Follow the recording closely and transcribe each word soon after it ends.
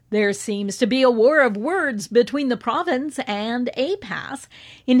There seems to be a war of words between the province and APAS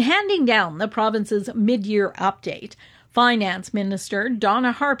in handing down the province's mid-year update. Finance Minister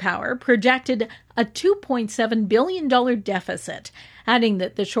Donna Harpower projected a $2.7 billion deficit, adding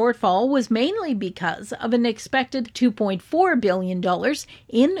that the shortfall was mainly because of an expected $2.4 billion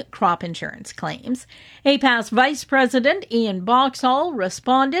in crop insurance claims. APAS Vice President Ian Boxall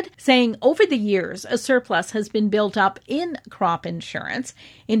responded, saying over the years a surplus has been built up in crop insurance.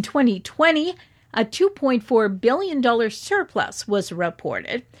 In 2020, a $2.4 billion surplus was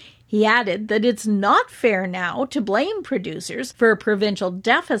reported. He added that it's not fair now to blame producers for a provincial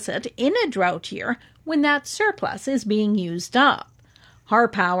deficit in a drought year when that surplus is being used up.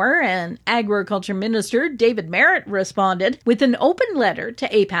 Harpower and Agriculture Minister David Marit responded with an open letter to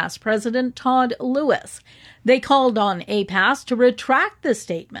APAS President Todd Lewis. They called on APAS to retract the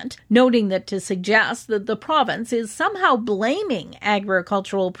statement, noting that to suggest that the province is somehow blaming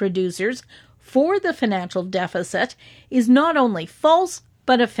agricultural producers for the financial deficit is not only false,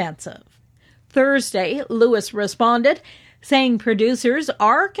 but offensive. Thursday, Lewis responded, saying producers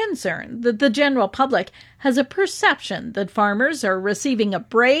are concerned that the general public has a perception that farmers are receiving a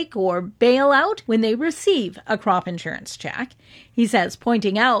break or bailout when they receive a crop insurance check. He says,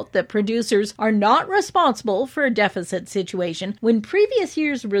 pointing out that producers are not responsible for a deficit situation when previous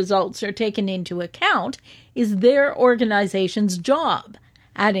year's results are taken into account is their organization's job,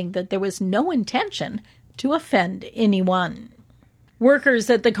 adding that there was no intention to offend anyone. Workers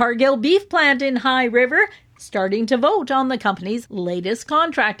at the Cargill beef plant in High River starting to vote on the company's latest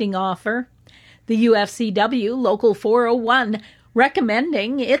contracting offer. The UFCW Local 401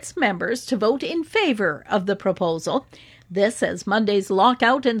 recommending its members to vote in favor of the proposal. This as Monday's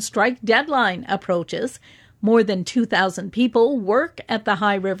lockout and strike deadline approaches. More than 2,000 people work at the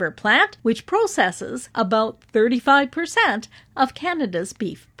High River plant, which processes about 35% of Canada's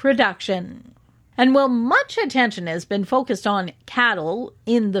beef production. And while much attention has been focused on cattle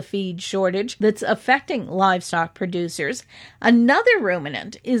in the feed shortage that's affecting livestock producers, another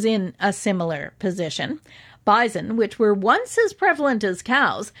ruminant is in a similar position. Bison, which were once as prevalent as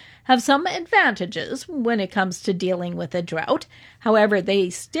cows, have some advantages when it comes to dealing with a drought. However,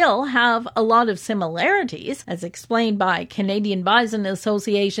 they still have a lot of similarities, as explained by Canadian Bison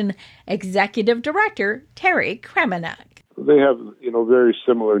Association Executive Director Terry Kremenek. They have, very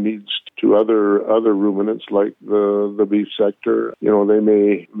similar needs to other ruminants like the beef sector. They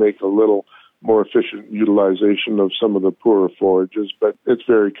may make a little more efficient utilization of some of the poorer forages, but it's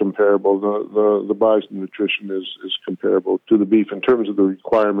very comparable. The bison nutrition is comparable to the beef in terms of the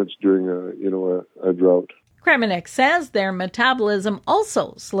requirements during a drought. Kremenek says their metabolism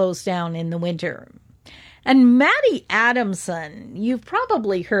also slows down in the winter. And Maddie Adamson, you've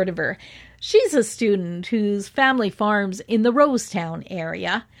probably heard of her. She's a student whose family farms in the Rosetown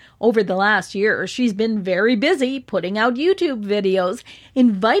area. Over the last year, she's been very busy putting out YouTube videos,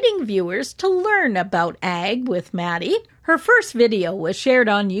 inviting viewers to learn about ag with Maddie. Her first video was shared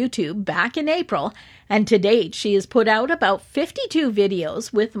on YouTube back in April, and to date, she has put out about 52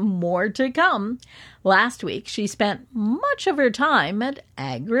 videos with more to come. Last week, she spent much of her time at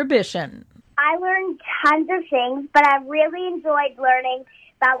Agribition. I learned tons of things, but I really enjoyed learning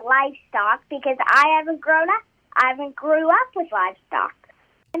about livestock because I haven't grew up with livestock.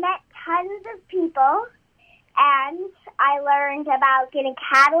 I met tons of people, and I learned about getting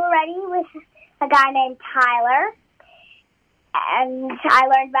cattle ready with a guy named Tyler, and I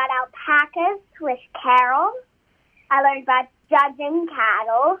learned about alpacas with Carol. I learned about judging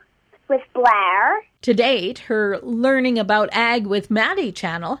cattle with Blair. To date, her Learning About Ag with Maddie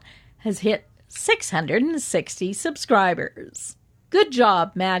channel has hit 660 subscribers. Good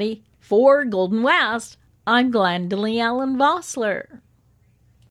job, Maddie. For Golden West, I'm Glendalee Allen Vossler.